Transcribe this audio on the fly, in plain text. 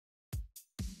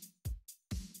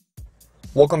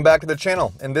Welcome back to the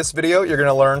channel. In this video, you're going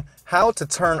to learn how to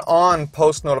turn on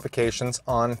post notifications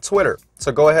on Twitter.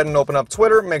 So go ahead and open up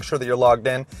Twitter, make sure that you're logged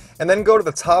in, and then go to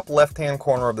the top left-hand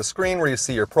corner of the screen where you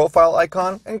see your profile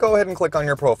icon, and go ahead and click on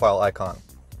your profile icon.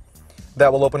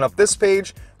 That will open up this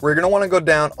page where you're going to want to go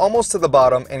down almost to the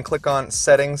bottom and click on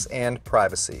Settings and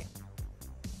Privacy.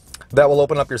 That will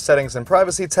open up your Settings and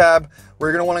Privacy tab where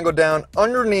you're going to want to go down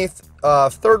underneath,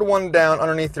 third one down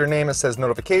underneath your name, it says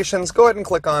Notifications. Go ahead and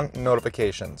click on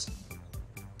Notifications.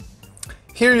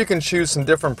 Here you can choose some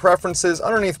different preferences.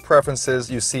 Underneath Preferences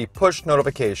you see Push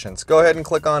Notifications. Go ahead and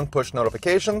click on Push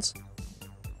Notifications.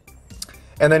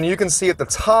 And then you can see at the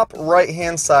top right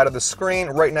hand side of the screen,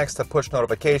 right next to Push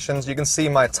Notifications, you can see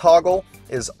my toggle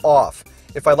is off.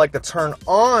 If I'd like to turn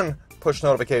on Push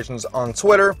Notifications on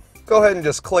Twitter, go ahead and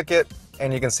just click it,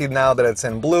 and you can see now that it's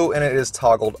in blue and it is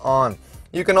toggled on.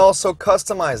 You can also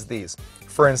customize these.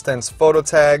 For instance, photo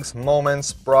tags,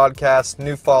 moments, broadcasts,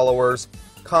 new followers,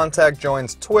 contact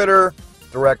joins Twitter,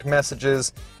 direct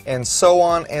messages, and so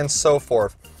on and so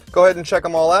forth. Go ahead and check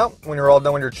them all out. When you're all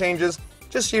done with your changes,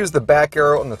 just use the back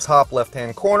arrow in the top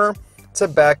left-hand corner to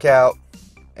back out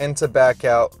and to back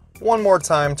out one more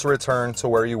time to return to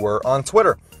where you were on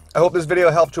Twitter. I hope this video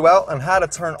helped you out on how to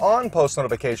turn on post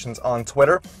notifications on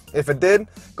Twitter. If it did,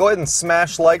 go ahead and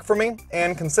smash like for me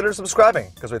and consider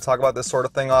subscribing because we talk about this sort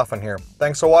of thing often here.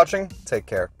 Thanks for watching. Take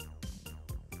care.